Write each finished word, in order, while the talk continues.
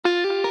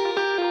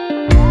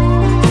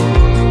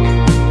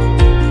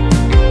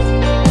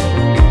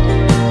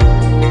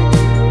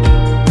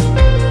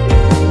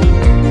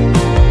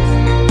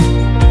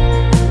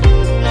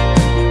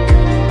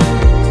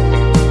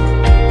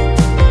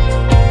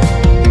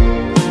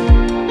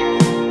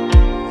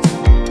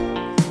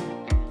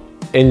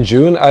In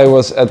June I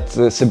was at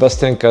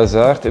Sébastien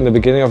Cazard in the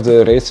beginning of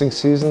the racing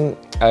season.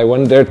 I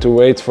went there to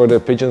wait for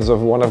the pigeons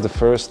of one of the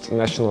first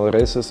national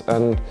races,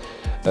 and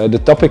the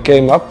topic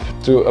came up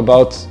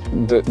about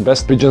the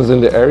best pigeons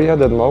in the area at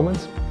that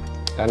moment.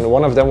 And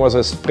one of them was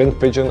a sprint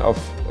pigeon of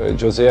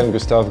José and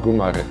Gustave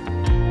Goemaere.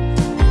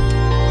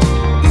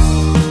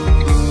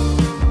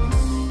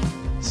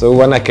 So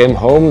when I came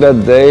home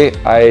that day,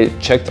 I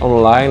checked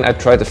online, I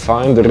tried to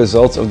find the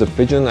results of the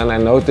pigeon, and I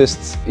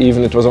noticed,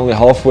 even it was only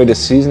halfway the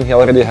season, he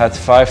already had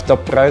 5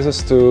 top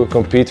prizes to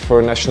compete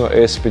for National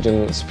Ace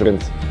Pigeon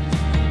Sprint.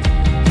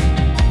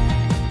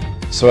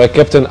 So I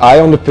kept an eye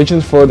on the pigeon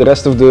for the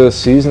rest of the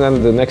season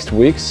and the next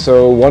weeks.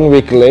 So 1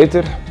 week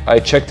later, I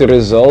checked the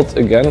result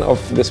again of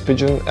this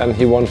pigeon, and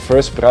he won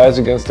first prize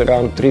against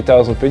around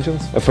 3,000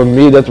 pigeons. And for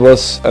me that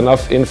was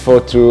enough info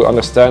to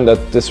understand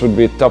that this would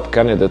be a top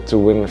candidate to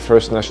win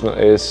first National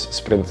Ace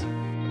Sprint.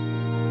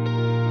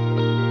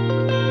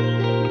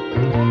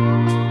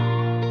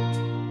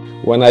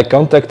 When I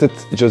contacted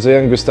José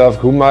and Gustave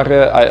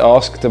Goemaere, I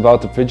asked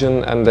about the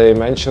pigeon, and they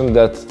mentioned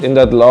that in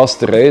that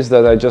last race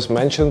that I just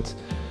mentioned,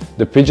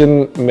 the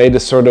pigeon made a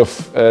sort of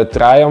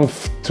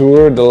triumph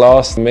tour the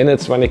last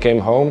minutes when he came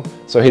home.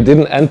 So he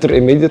didn't enter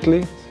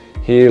immediately.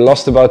 He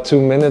lost about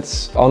 2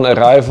 minutes on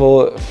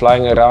arrival,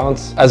 flying around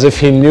as if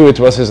he knew it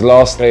was his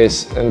last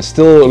race. And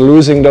still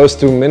losing those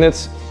 2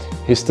 minutes,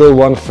 he still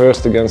won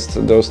first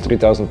against those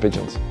 3,000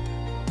 pigeons.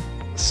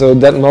 So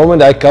that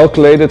moment I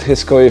calculated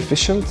his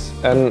coefficient,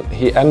 and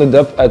he ended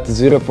up at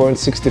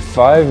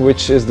 0.65,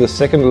 which is the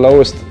second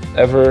lowest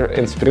ever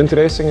in sprint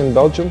racing in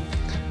Belgium,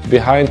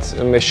 behind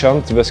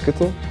Méchant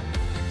Beskittel.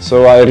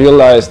 So I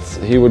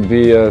realized he would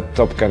be a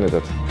top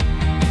candidate.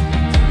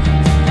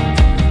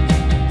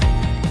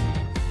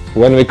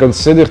 When we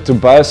consider to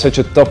buy such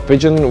a top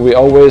pigeon, we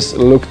always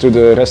look to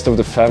the rest of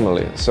the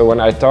family. So when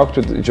I talked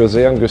with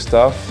José and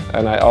Gustave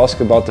and I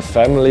asked about the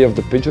family of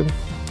the pigeon,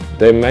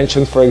 they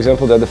mentioned, for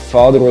example, that the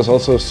father was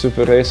also a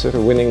super racer,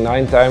 winning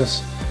 9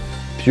 times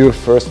pure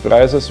first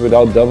prizes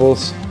without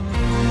doubles.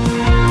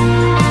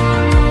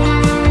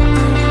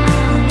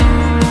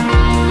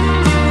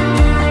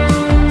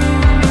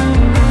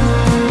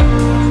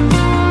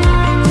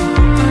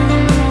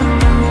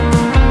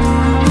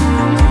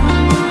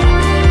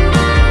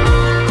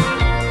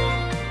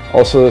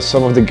 Also,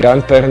 some of the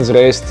grandparents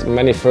raced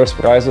many first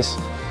prizes,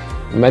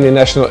 many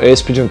National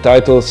Ace Pigeon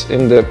titles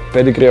in the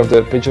pedigree of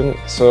the pigeon.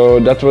 So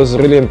that was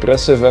really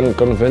impressive and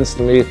convinced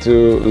me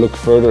to look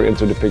further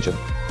into the pigeon.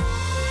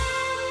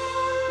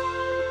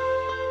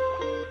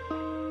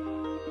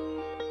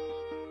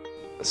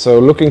 So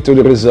looking to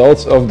the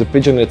results of the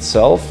pigeon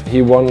itself,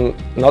 he won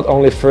not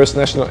only first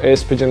National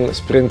Ace Pigeon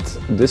Sprint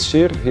this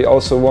year, he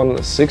also won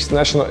 6th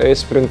National Ace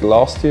Sprint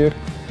last year.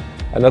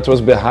 And that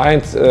was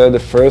behind the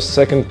first,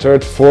 second,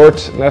 third,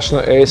 fourth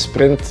National Ace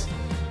Sprint,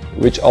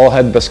 which all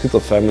had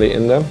Beskittel family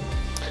in them.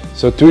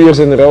 So 2 years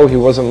in a row he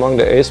was among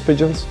the ace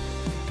pigeons.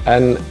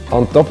 And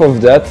on top of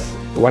that,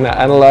 when I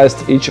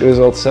analyzed each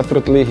result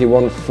separately, he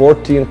won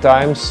 14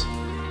 times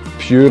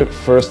pure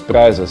first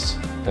prizes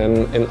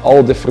in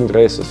all different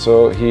races.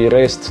 So he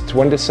raced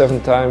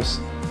 27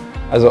 times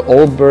as an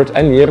old bird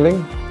and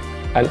yearling.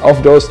 And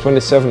of those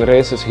 27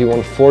 races, he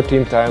won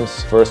 14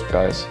 times first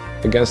prize,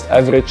 against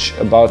average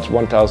about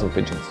 1,000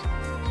 pigeons.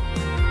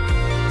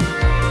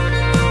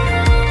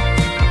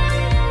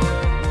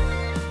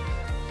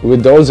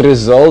 With those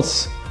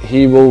results,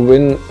 he will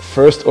win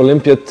first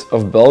Olympiad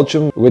of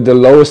Belgium with the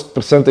lowest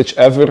percentage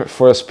ever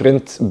for a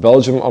sprint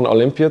Belgium on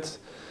Olympiad.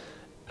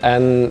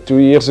 And 2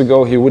 years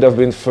ago he would have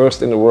been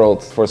first in the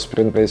world for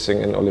sprint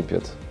racing in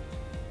Olympiad.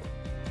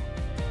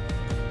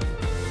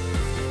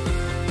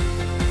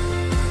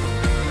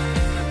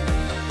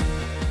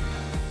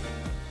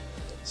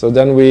 So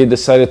then we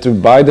decided to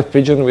buy the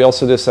pigeon. We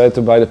also decided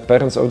to buy the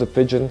parents of the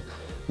pigeon.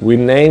 We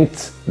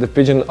named the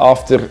pigeon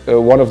after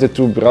one of the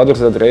 2 brothers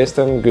that raised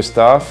him,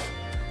 Gustave.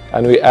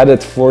 And we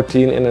added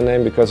 14 in the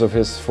name because of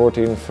his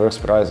 14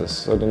 first prizes.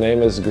 So the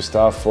name is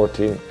Gustave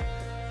 14.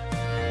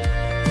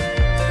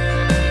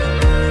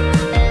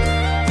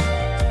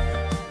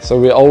 So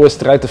we always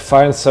try to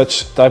find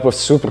such type of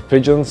super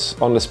pigeons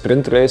on the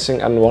sprint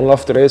racing and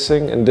one-loved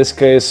racing. In this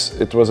case,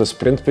 it was a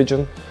sprint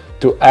pigeon,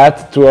 to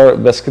add to our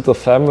Beskittel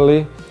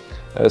family,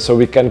 so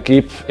we can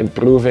keep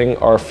improving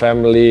our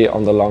family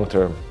on the long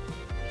term.